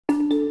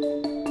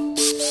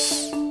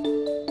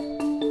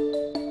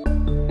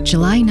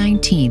July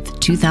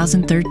 19th,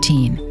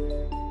 2013,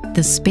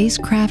 the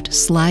spacecraft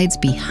slides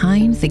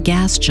behind the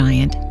gas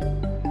giant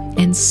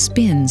and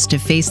spins to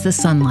face the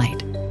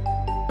sunlight.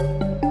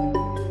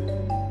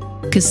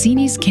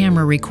 Cassini's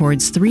camera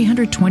records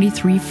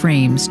 323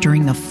 frames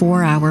during the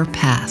 4-hour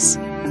pass.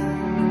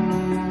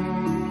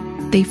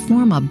 They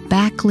form a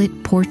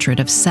backlit portrait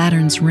of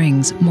Saturn's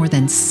rings more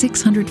than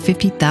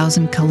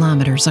 650,000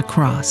 kilometers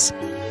across.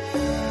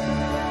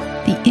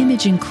 The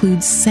image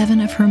includes 7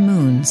 of her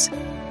moons,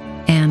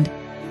 and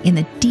in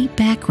the deep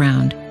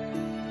background,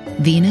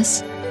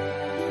 Venus,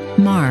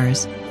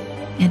 Mars,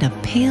 and a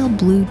pale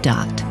blue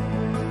dot,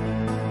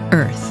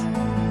 Earth.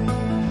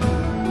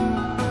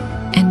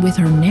 And with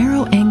her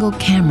narrow-angle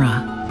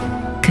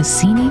camera,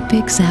 Cassini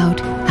picks out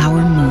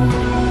our moon.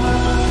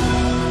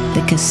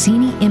 The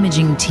Cassini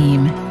imaging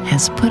team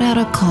has put out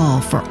a call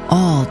for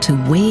all to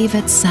wave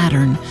at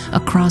Saturn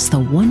across the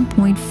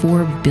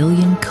 1.4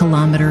 billion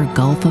kilometer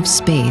gulf of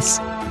space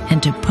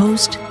and to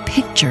post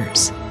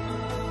pictures.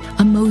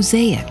 A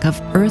mosaic of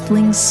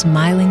Earthlings'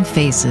 smiling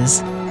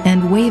faces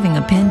and waving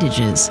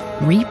appendages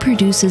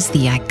reproduces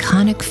the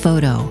iconic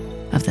photo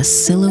of the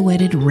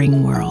silhouetted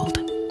ring world.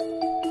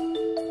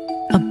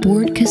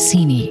 Aboard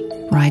Cassini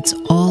rides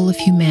all of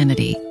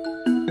humanity,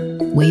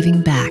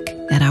 waving back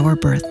at our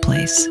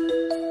birthplace.